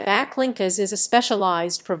Backlinkas is a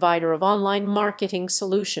specialized provider of online marketing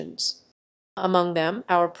solutions. Among them,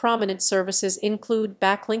 our prominent services include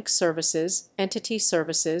backlink services, entity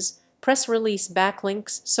services, press release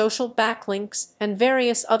backlinks, social backlinks, and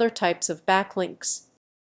various other types of backlinks.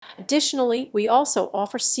 Additionally, we also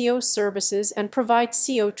offer SEO services and provide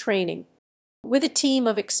SEO training. With a team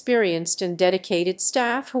of experienced and dedicated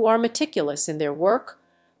staff who are meticulous in their work,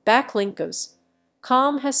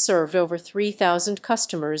 Backlinkas.com has served over 3,000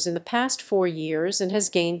 customers in the past 4 years and has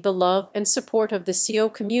gained the love and support of the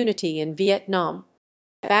SEO community in Vietnam.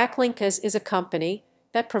 Backlinkas is a company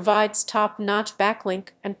that provides top-notch backlink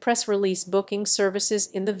and press release booking services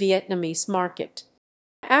in the Vietnamese market.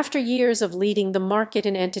 After years of leading the market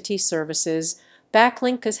in entity services,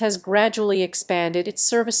 Backlinkas has gradually expanded its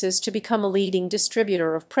services to become a leading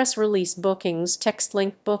distributor of press release bookings, text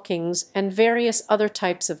link bookings, and various other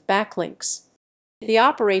types of backlinks. The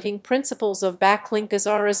operating principles of Backlinkas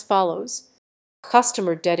are as follows.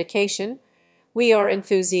 Customer dedication. We are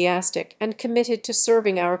enthusiastic and committed to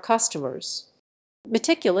serving our customers.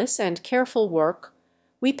 Meticulous and careful work.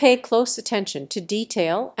 We pay close attention to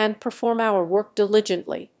detail and perform our work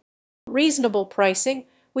diligently. Reasonable pricing.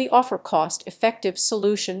 We offer cost-effective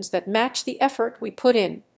solutions that match the effort we put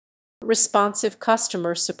in. Responsive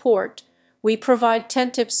customer support. We provide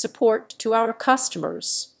attentive support to our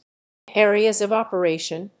customers. Areas of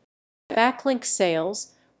operation. Backlink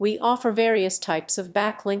sales. We offer various types of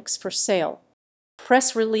backlinks for sale.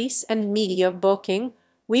 Press release and media booking.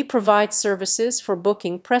 We provide services for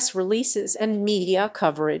booking press releases and media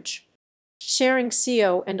coverage. Sharing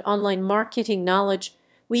SEO and online marketing knowledge.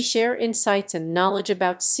 We share insights and knowledge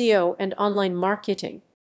about SEO and online marketing.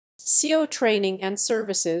 SEO training and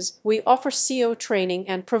services. We offer SEO training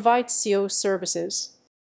and provide SEO services.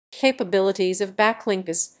 Capabilities of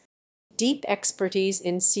Backlinkas. Deep expertise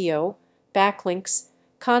in SEO, backlinks,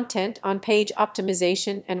 content on page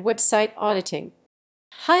optimization, and website auditing.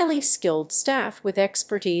 Highly skilled staff with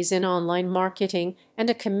expertise in online marketing and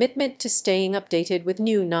a commitment to staying updated with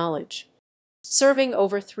new knowledge. Serving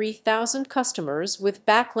over 3,000 customers with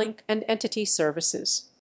backlink and entity services.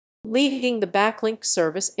 Leading the backlink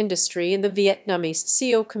service industry in the Vietnamese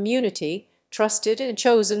SEO community, trusted and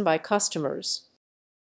chosen by customers.